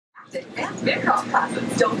And Midcroft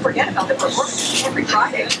classes. Don't forget about the performance every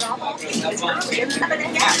Friday. It's early at 7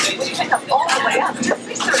 a.m. We pick up all the way up to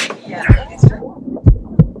 6:30 p.m.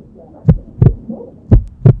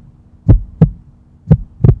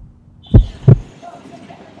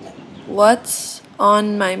 What's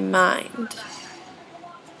on my mind?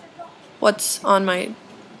 What's on my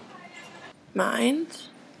mind?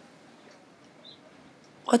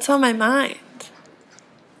 What's on my mind?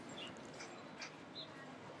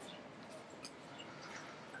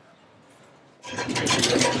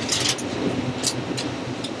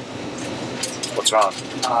 What's wrong?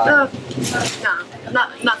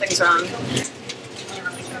 Nothing's wrong.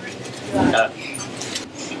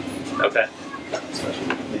 Okay.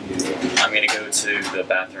 I'm gonna go to the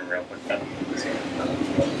bathroom real quick then.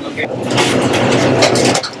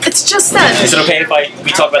 It's just that. Is it okay if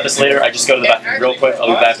we talk about this later? I just go to the bathroom real quick. I'll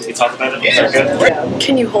be back. We can talk about it. Is that good?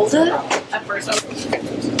 Can you hold it?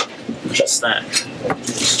 Just that.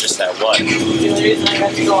 Just that what?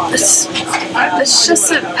 It's just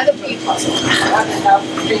that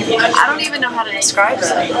I don't even know how to describe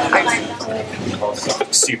it.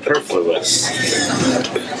 Superfluous.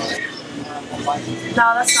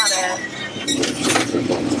 No, that's not it.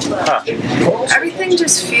 Huh. Everything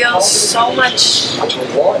just feels so much like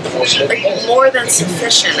more than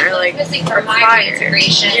sufficient or like required.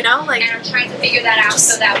 You know, like and I'm trying to figure that out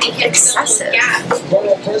so that we can excessive.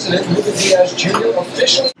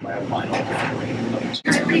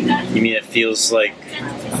 You mean it feels like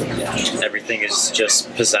everything is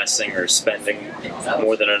just possessing or spending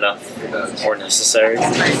more than enough or necessary?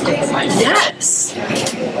 Yes.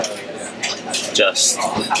 Just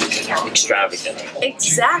extravagant.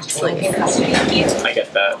 Exactly. I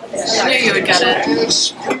get that. I knew you would get it.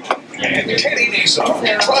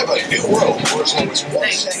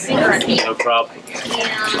 No problem.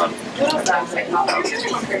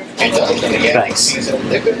 Thanks.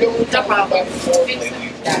 No problem.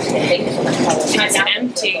 It's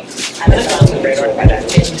empty.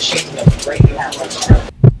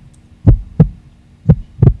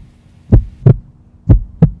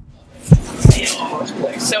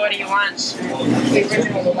 So what do you want?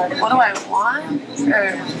 What do I want?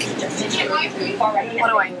 Or what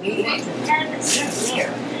do I need?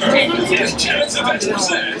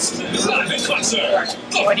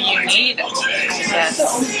 What do you need? I guess.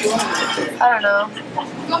 I don't know.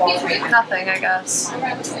 Nothing, I guess.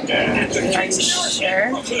 Are you sure?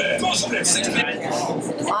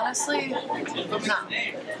 Honestly, no.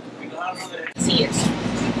 See it.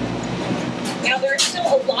 Now, there are still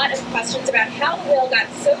a lot of questions about how the whale got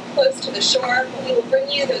so close to the shore, but we will bring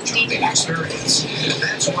you those details. Experience.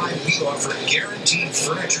 That's why we offer guaranteed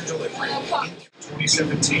furniture delivery in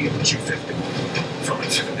 2017 Q50 from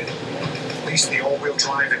Infinity. Lease the all-wheel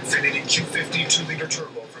drive Infinity Q50 2-liter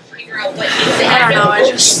turbo for free. I don't know, I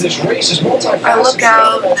look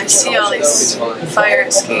out and I see all these fire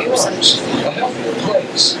escapes and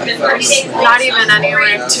there's not even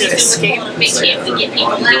anywhere to escape. They can't get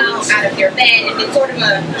people out of their bed, and it's sort of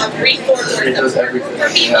a resource for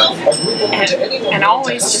people. And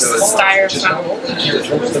always just the styrofoam.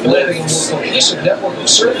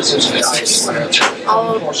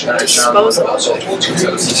 All disposable.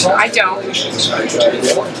 I don't.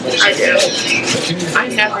 I do. I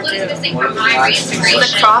never do. The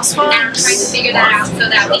crosswalks,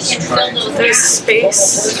 there's space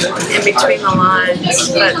in between the lines,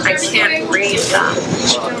 but I can't read them.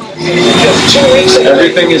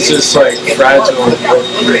 Everything is just like fragile and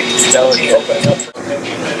delicate.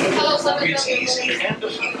 It's easy and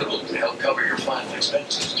affordable to help cover your final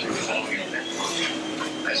expenses through the Colonial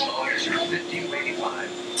Network. As long as you're 50 or 85,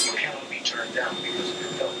 you cannot be turned down because of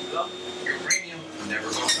your health. Your premium never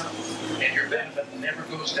goes up, and your benefit never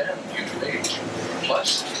goes down due to age.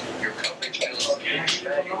 Plus, your coverage builds cash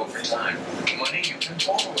value over time, money you can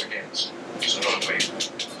borrow against. So don't wait.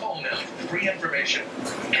 Call now. Free information.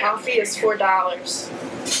 Coffee is $4.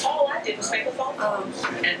 All I did was make a phone call,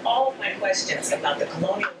 and all of my questions about the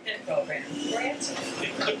Colonial Pin program were answered.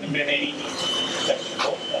 It couldn't have been any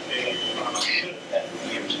technical. They should have had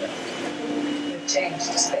years ago. We've changed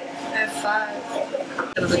to spend. I have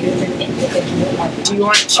 5. Do you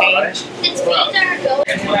want change?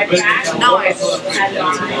 No, I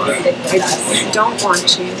don't want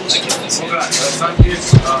change.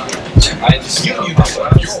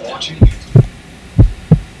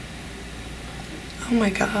 Oh my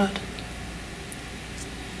god.